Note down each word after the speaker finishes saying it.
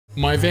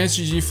My Advanced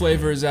GG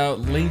flavor is out,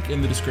 link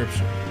in the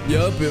description.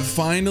 Yup, it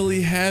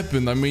finally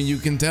happened. I mean, you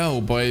can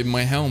tell by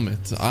my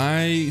helmet.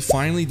 I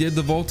finally did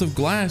the Vault of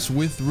Glass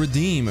with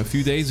Redeem a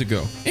few days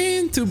ago.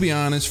 And to be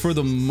honest, for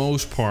the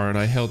most part,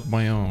 I held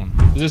my own.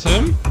 Is this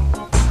him?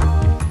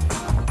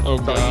 Oh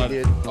god.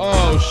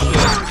 Oh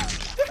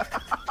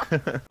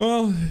shit.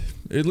 Well,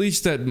 at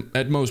least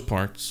at most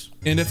parts.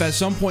 And if at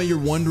some point you're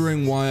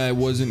wondering why I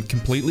wasn't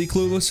completely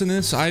clueless in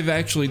this, I've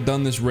actually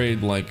done this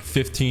raid like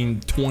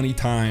 15, 20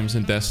 times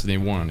in Destiny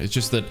 1. It's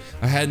just that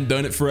I hadn't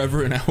done it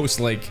forever and I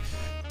was like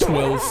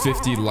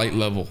 1250 light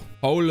level.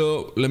 Hold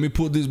up, let me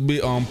put this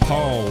bit on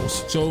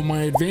pause. So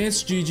my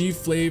Advanced GG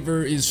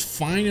flavor is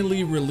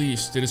finally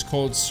released. It is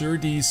called Sir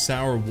D's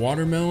Sour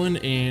Watermelon,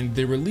 and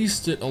they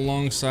released it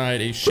alongside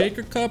a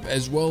shaker cup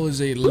as well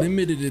as a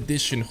limited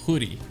edition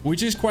hoodie,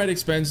 which is quite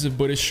expensive,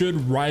 but it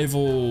should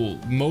rival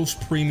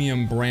most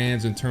premium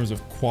brands in terms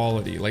of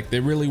quality. Like,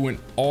 they really went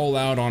all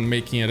out on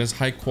making it as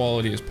high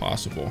quality as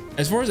possible.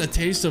 As far as a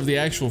taste of the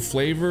actual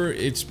flavor,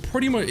 it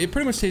pretty much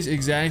tastes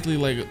exactly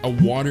like a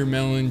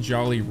watermelon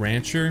Jolly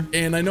Rancher.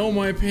 And I know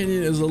my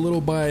opinion is a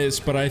little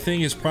biased, but I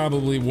think it's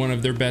probably one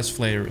of their best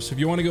flavors. If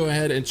you want to go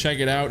ahead and check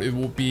it out, it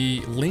will be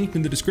linked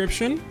in the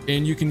description,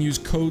 and you can use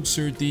code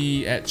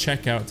SIRD at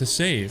checkout to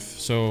save.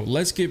 So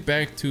let's get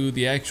back to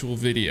the actual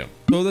video.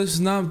 So there's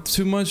not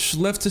too much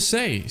left to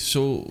say,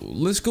 so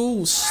let's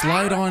go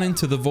slide on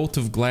into the Vault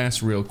of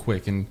Glass real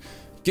quick and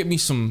get me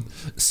some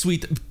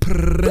sweet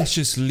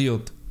precious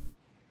loot.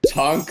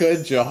 Tonka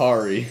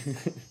Jahari.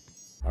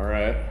 All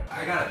right.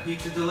 I got a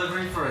pizza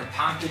delivery for a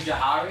Tonka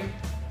Jahari.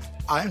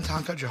 I'm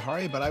Tonka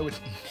Jahari, but I would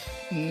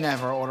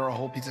never order a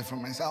whole pizza for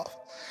myself.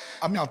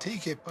 I mean, I'll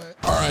take it, but...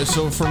 All right,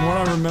 so from what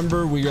I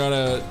remember, we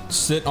gotta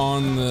sit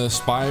on the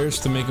spires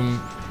to make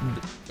them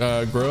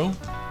grow.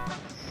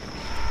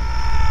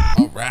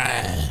 All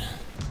right.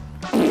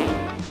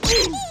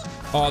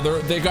 Oh,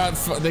 they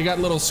got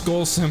little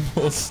skull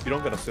symbols. You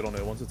don't gotta sit on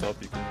it. Once it's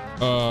up, you can.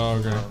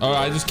 Oh, okay. Oh,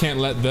 I just can't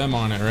let them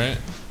on it, right?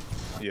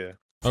 Yeah.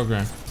 Okay.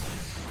 All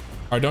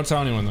right, don't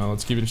tell anyone though.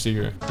 Let's keep it a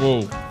secret.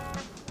 Whoa.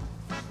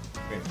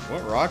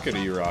 What rocket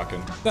are you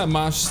rocking? That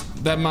Moss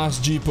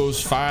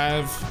Jeepos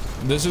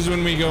 5. This is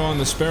when we go on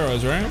the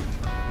Sparrows, right?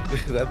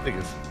 That thing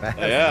is fast.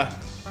 Yeah.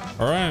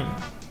 All right.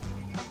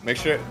 Make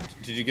sure.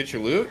 Did you get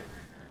your loot?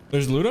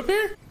 There's loot up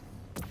here?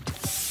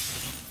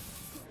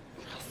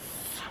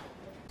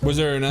 Was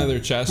there another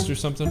chest or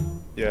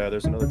something? Yeah,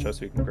 there's another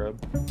chest you can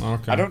grab.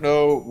 Okay. I don't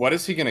know. What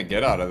is he gonna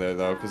get out of there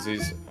though? Because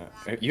he's.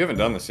 You haven't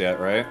done this yet,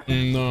 right?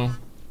 No.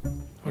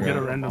 I'll get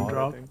a random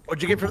drop.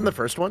 What'd you get from the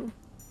first one?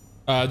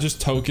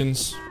 Just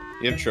tokens.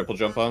 You have triple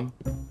jump on?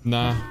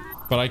 Nah,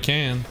 but I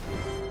can.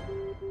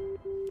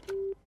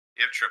 You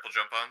have triple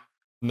jump on?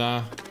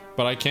 Nah,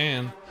 but I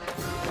can.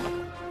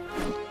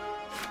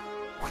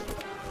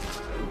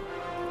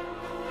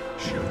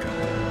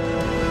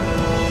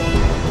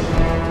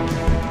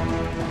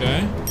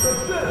 Okay.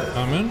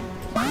 I'm in.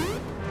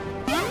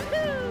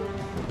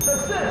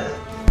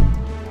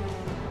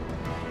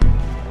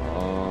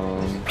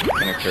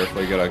 Kind of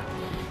carefully gotta.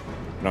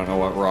 I don't know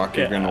what rock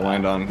you're gonna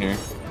land on here.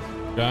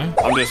 Okay.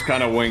 I'm just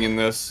kind of winging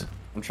this.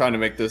 I'm trying to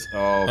make this.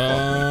 Oh.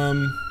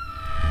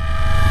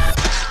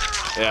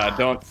 Yeah.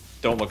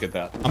 Don't look at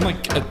that. I'm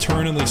like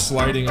eternally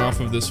sliding off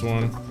of this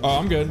one. Oh,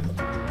 I'm good.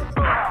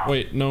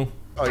 Wait, no.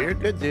 Oh, you're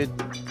good, dude.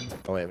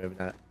 Oh wait, maybe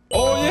not.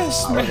 Oh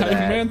yes, Look at man,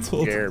 that.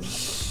 mantled. You're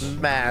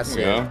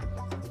massive. Yeah.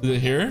 Is it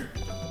here?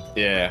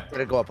 Yeah.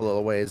 Gonna go up a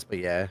little ways, but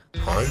yeah.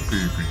 Hi,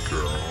 baby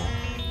girl.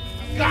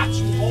 Got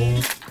you,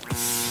 homie.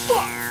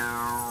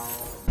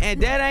 And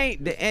that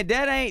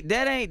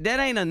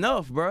ain't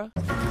enough, bro.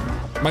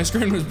 My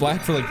screen was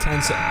black for like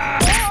 10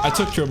 seconds. I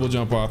took triple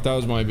jump off. That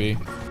was my B.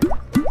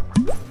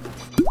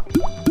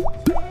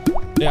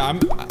 Yeah,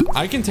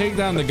 I can take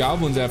down the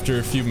goblins after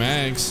a few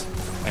mags.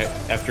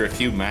 After a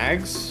few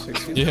mags?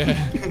 Yeah.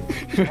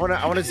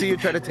 I wanna see you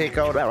try to take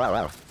out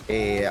a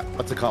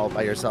what's it called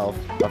by yourself?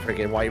 A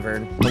freaking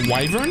wyvern. A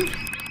wyvern?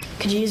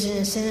 Could you use it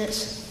in a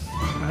sentence?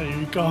 Here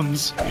he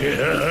comes.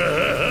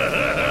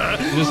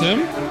 Is this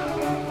him?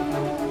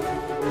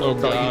 Oh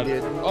god.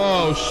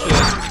 Oh shit.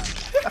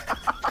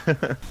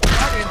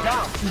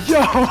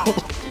 Yo!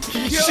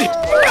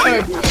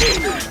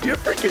 You're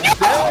freaking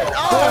dead!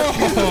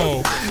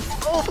 Oh.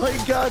 Oh my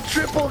god,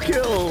 triple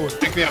kill!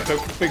 Pick me up,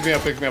 pick me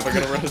up, pick me up. I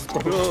gotta rest.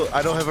 Oh,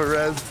 I don't have a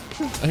res.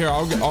 Here,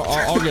 I'll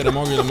get him.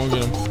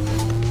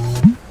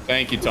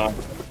 Thank you, Tom.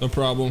 No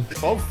problem.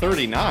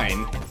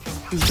 1239.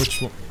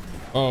 Which one?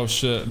 Oh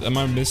shit, am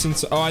I missing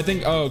I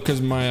think,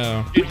 cause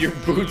my Your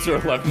boots are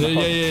 11.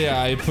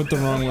 Yeah, I put the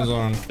wrong ones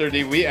on.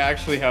 30, we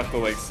actually have to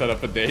like set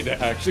up a day to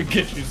actually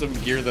get you some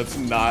gear that's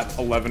not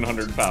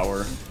 1100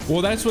 power.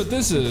 Well, that's what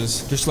this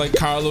is. Just like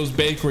Carlo's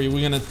Bakery,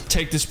 we're gonna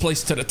take this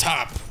place to the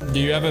top. Do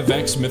you have a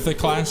Vex Mythic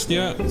class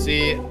yet?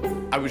 See,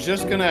 I was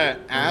just gonna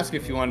ask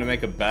if you wanted to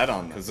make a bet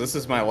on, because this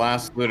is my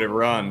last looted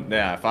run.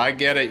 Yeah, if I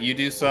get it, you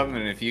do something,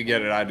 and if you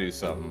get it, I do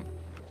something.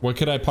 What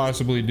could I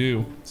possibly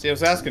do? See, I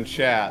was asking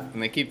chat,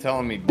 and they keep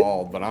telling me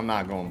bald, but I'm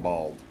not going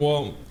bald.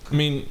 Well, I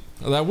mean,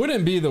 that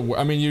wouldn't be the.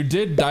 I mean, you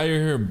did dye your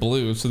hair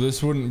blue, so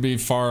this wouldn't be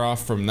far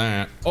off from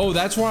that. Oh,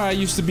 that's why I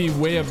used to be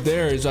way up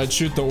there. Is I'd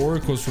shoot the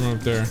oracles from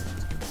up there.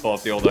 Pull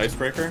up the old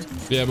icebreaker.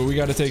 Yeah, but we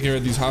got to take care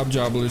of these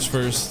hobjobblers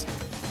first.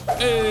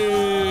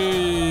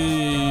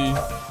 Hey!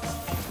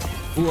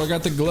 Ooh, I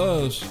got the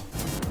gloves.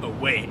 Oh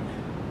wait,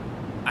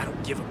 I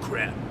don't give a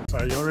crap.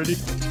 Are you all ready?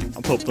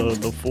 I'll put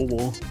the full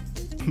wall.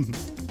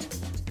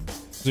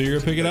 So you're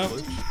gonna pick it up?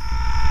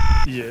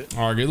 Yeah.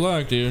 All right, good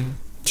luck, dude.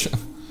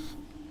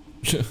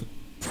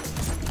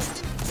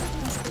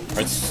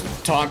 Alright,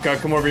 Tonka,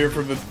 come over here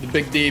for the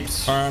big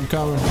deeps. All right, I'm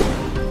coming.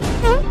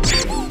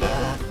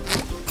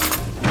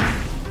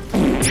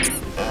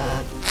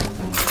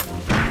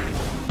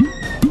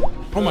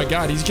 Oh my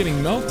God, he's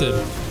getting melted.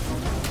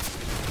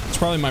 It's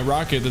probably my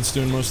rocket that's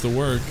doing most of the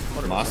work.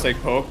 Mosaic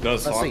Poke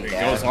does it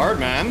goes hard,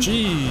 man.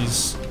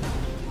 Jeez.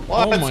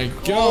 What? Oh my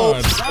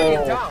God.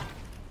 Oh.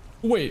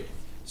 Wait,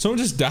 someone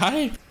just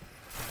died?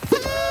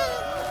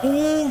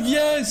 Oh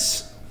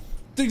yes,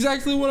 that's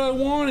exactly what I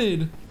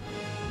wanted.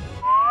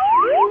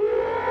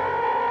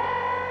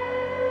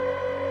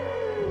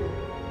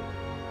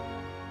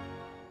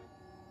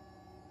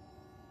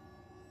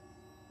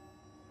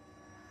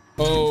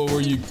 Oh,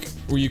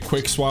 were you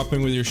quick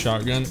swapping with your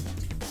shotgun?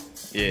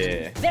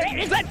 Yeah. There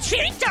is a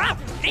cheetah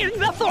in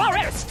the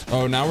forest.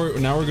 Oh, now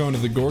we're going to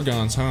the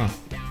Gorgons, huh?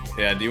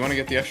 Yeah, do you want to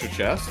get the extra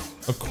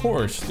chest? Of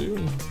course,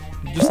 dude.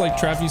 Just like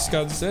Travis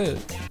Scott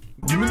said.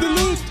 Give me the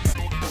loot.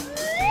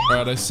 All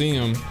right, I see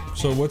him.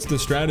 So what's the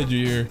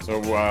strategy here? So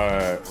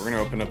we're gonna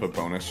open up a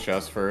bonus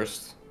chest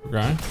first.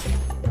 Okay.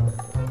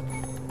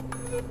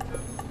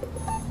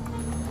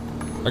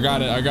 I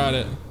got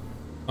it.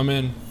 I'm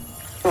in.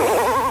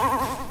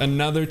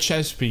 Another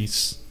chess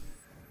piece.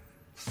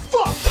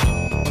 Fuck!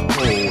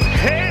 Oh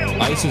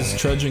hell! Ice is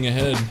trudging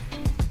ahead.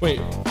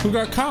 Wait, who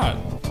got caught?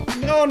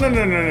 No.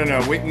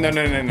 Wait, no.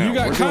 You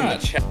got We're caught. doing the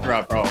chat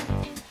drop, bro.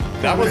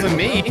 That wasn't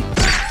me.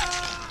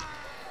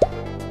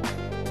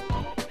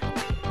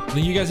 I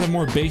think you guys have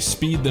more base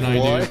speed than I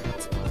do.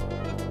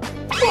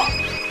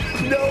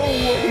 No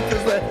way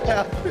does that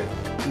happen.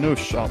 No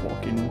shot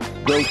walking.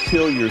 Go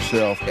kill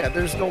yourself. Yeah,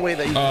 there's no way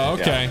that you. Oh,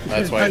 okay.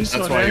 Yeah, that's why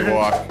you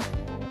walk.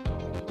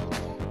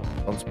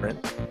 Don't sprint.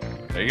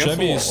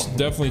 Chevy is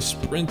definitely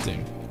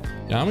sprinting.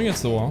 Yeah, I'm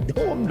against the wall.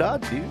 No, I'm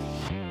not, dude.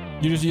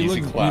 You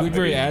look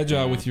very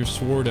agile with your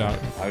sword out.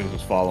 I was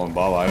just following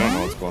Bala. I don't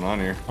know what's going on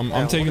here.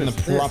 I'm taking the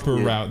proper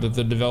route that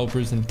the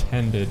developers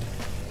intended.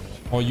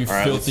 All you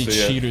filthy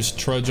cheaters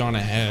trudge on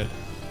ahead.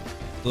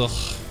 Ugh.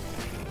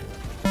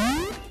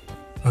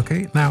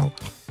 Okay, now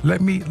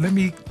let me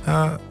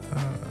add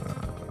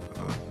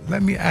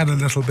a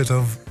little bit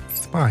of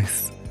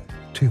spice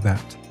to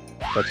that.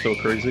 That's so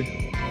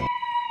crazy.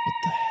 What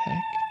the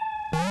heck?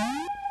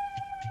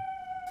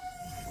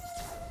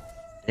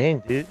 Dang,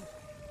 dude.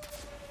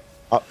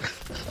 Oh.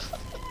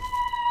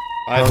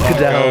 Get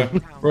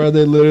down. Bro,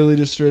 they literally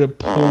just straight up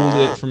pulled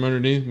it from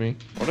underneath me.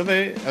 What are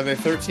they? Are they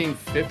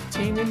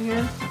 13-15 in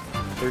here?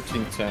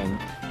 13-10.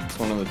 It's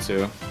one of the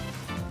two.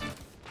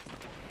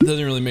 It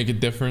doesn't really make a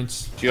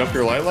difference. Do you up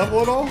your light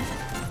level at all?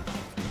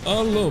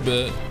 A little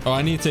bit. Oh,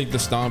 I need to take the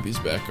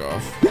stompies back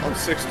off. I'm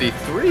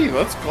 63.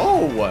 Let's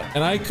go.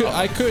 And I could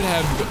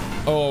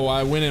have. Oh,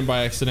 I went in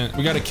by accident.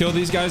 We got to kill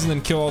these guys and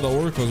then kill all the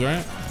oracles,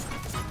 right?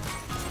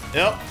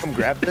 Yep. Come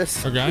grab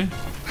this. Okay.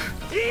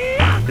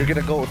 You're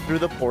gonna go through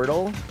the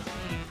portal.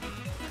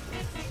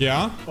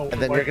 Yeah. And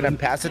then you're gonna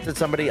pass it to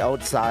somebody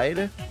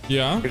outside.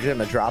 Yeah. You're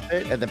gonna drop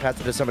it and then pass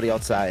it to somebody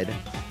outside.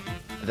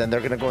 And then they're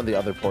gonna go in the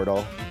other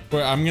portal.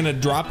 Wait, I'm gonna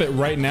drop it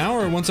right now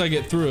or once I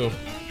get through?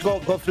 Go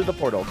through the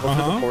portal. Go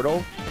through the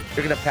portal.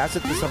 You're gonna pass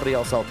it to somebody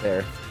else out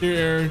there.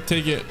 Here,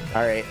 take it.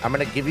 All right, I'm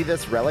gonna give you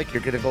this relic.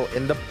 You're gonna go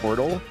in the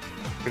portal.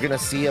 You're gonna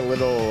see a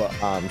little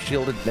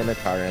shielded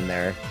minotaur in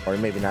there, or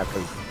maybe not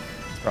because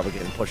it's probably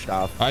getting pushed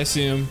off. I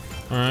see him.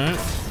 All right.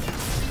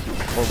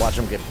 Or watch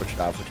him get pushed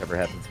off, whichever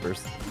happens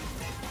first.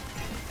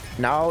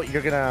 Now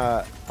you're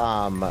gonna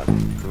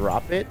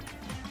drop it.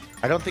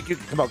 I don't think you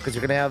can come out because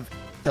you're gonna have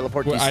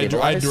teleport. Wait, I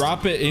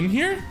drop it in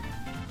here.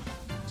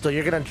 So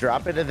you're gonna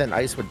drop it and then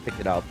Ice would pick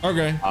it up.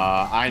 Okay.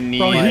 I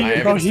need. I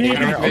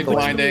have big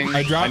blinding.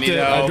 I dropped it.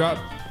 I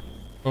dropped.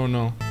 Oh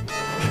no.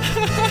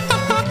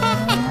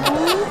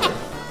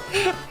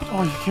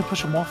 Oh, you can't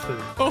push him off there.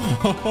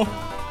 Oh,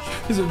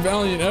 it's a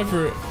valiant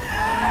effort.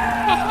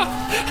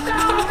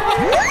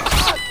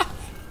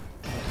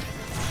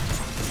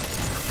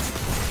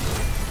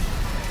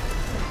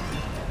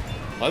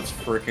 Let's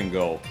freaking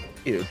go.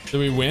 Huge. Did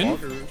we win?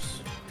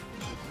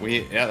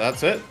 Yeah,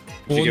 that's it.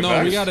 Well,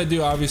 no, we gotta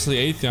do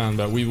obviously Atheon,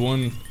 but we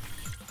won.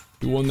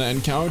 We won the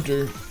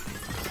encounter.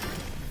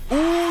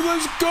 Oh,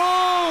 let's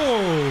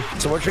go!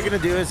 So what you're gonna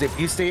do is if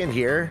you stay in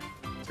here,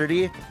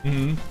 30,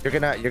 you're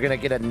gonna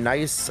get a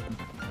nice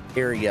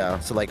area.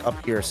 So like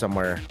up here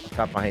somewhere,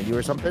 top behind you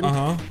or something.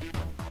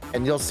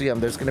 And you'll see them.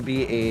 There's gonna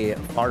be a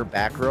far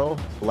back row,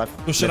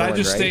 left. So should I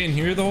just stay in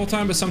here the whole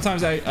time? But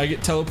sometimes I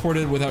get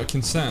teleported without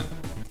consent.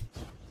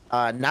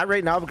 Not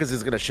right now because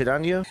it's gonna shit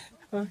on you.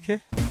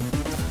 Okay.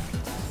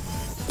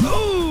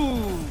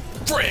 Ooh!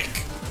 Frick!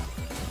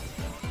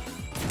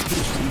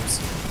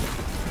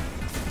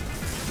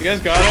 You guys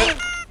got it?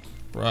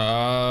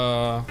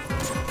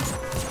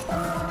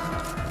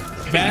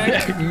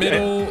 Back,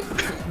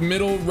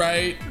 middle,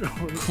 right,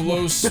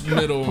 close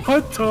middle.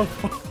 What the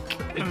fuck?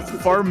 It's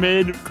far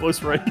mid,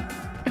 close right.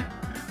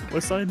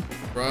 What side?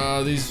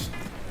 These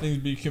things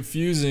be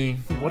confusing.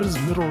 What is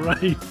middle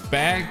right?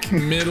 Back,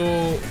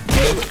 middle,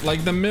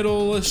 like the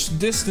middle-ish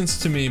distance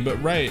to me,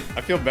 but right.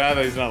 I feel bad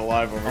that he's not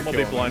alive when I'm gonna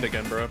be blind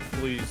again, bro.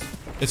 Please.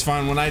 It's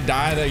fine. When I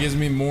die, that gives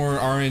me more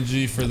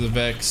RNG for the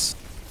Vex.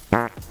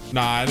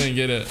 Nah, I didn't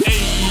get it.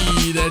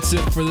 Hey, that's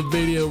it for the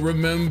video.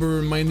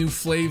 Remember, my new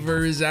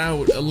flavor is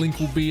out. A link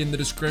will be in the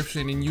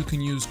description, and you can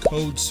use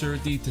code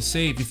SirD to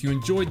save. If you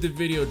enjoyed the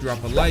video,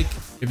 drop a like.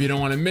 If you don't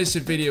want to miss a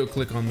video,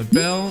 click on the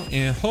bell,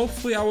 and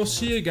hopefully I will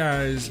see you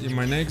guys in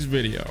my next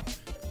video.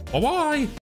 Bye-bye.